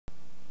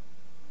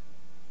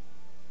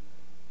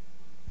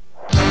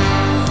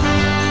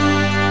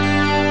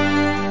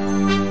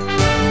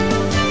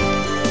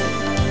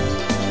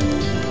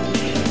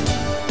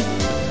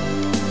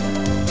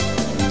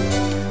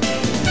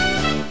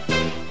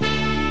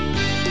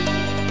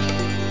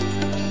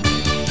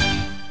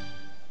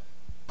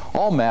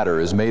All matter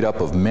is made up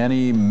of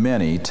many,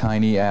 many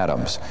tiny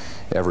atoms.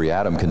 Every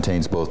atom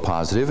contains both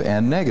positive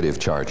and negative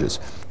charges.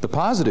 The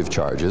positive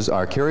charges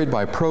are carried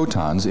by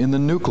protons in the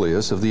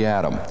nucleus of the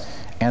atom,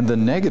 and the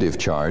negative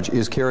charge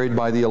is carried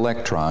by the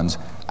electrons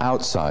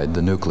outside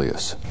the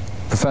nucleus.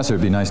 Professor,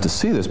 it'd be nice to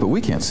see this, but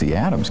we can't see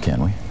atoms,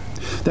 can we?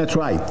 That's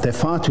right. They're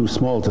far too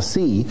small to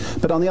see,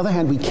 but on the other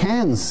hand, we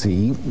can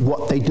see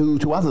what they do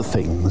to other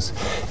things.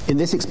 In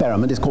this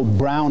experiment, it's called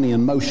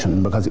Brownian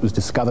motion because it was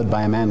discovered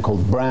by a man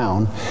called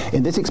Brown.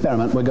 In this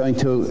experiment, we're going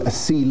to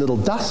see little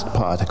dust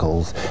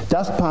particles.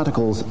 Dust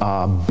particles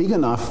are big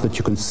enough that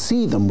you can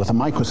see them with a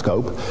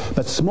microscope,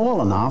 but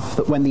small enough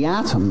that when the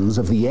atoms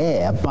of the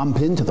air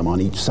bump into them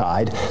on each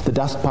side, the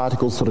dust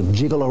particles sort of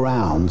jiggle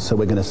around, so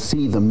we're going to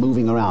see them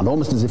moving around,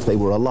 almost as if they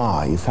were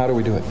alive. How do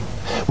we do it?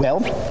 Well,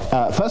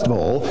 first of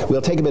all,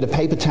 we'll take a bit of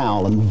paper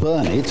towel and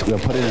burn it. We'll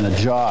put it in a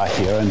jar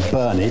here and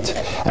burn it,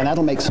 and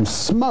that'll make some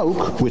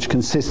smoke, which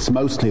consists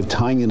mostly of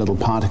tiny little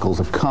particles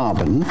of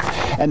carbon.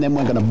 And then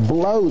we're going to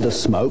blow the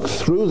smoke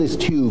through this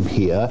tube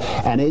here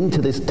and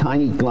into this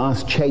tiny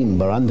glass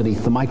chamber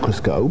underneath the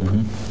microscope.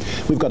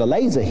 We've got a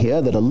laser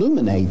here that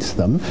illuminates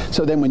them,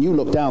 so then when you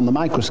look down the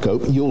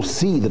microscope, you'll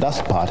see the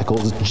dust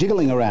particles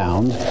jiggling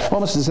around,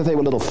 almost as if they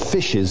were little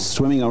fishes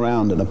swimming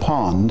around in a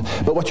pond.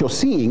 But what you're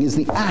seeing is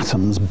the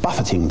atoms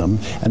buffeting them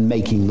and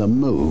making them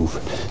move.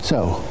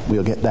 So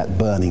we'll get that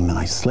burning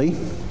nicely.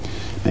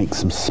 Make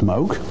some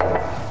smoke.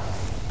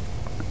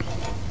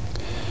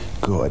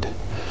 Good.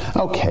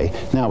 Okay,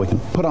 now we can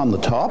put on the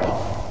top.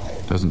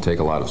 Doesn't take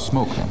a lot of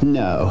smoke, then.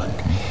 No.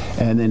 Okay.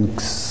 And then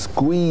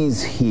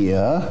squeeze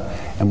here,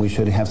 and we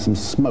should have some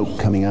smoke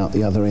coming out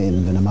the other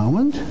end in a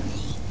moment.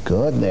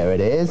 Good, there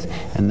it is.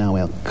 And now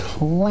we'll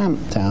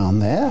clamp down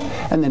there.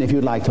 And then if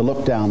you'd like to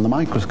look down the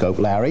microscope,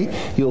 Larry,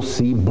 you'll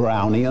see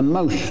Brownian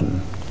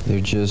motion. They're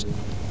just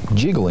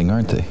jiggling,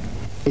 aren't they?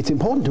 It's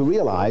important to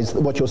realize that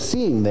what you're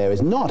seeing there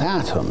is not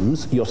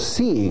atoms. You're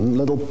seeing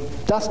little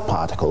dust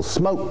particles,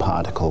 smoke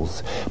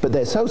particles. But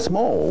they're so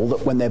small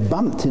that when they're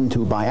bumped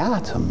into by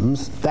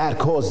atoms, that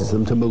causes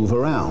them to move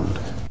around.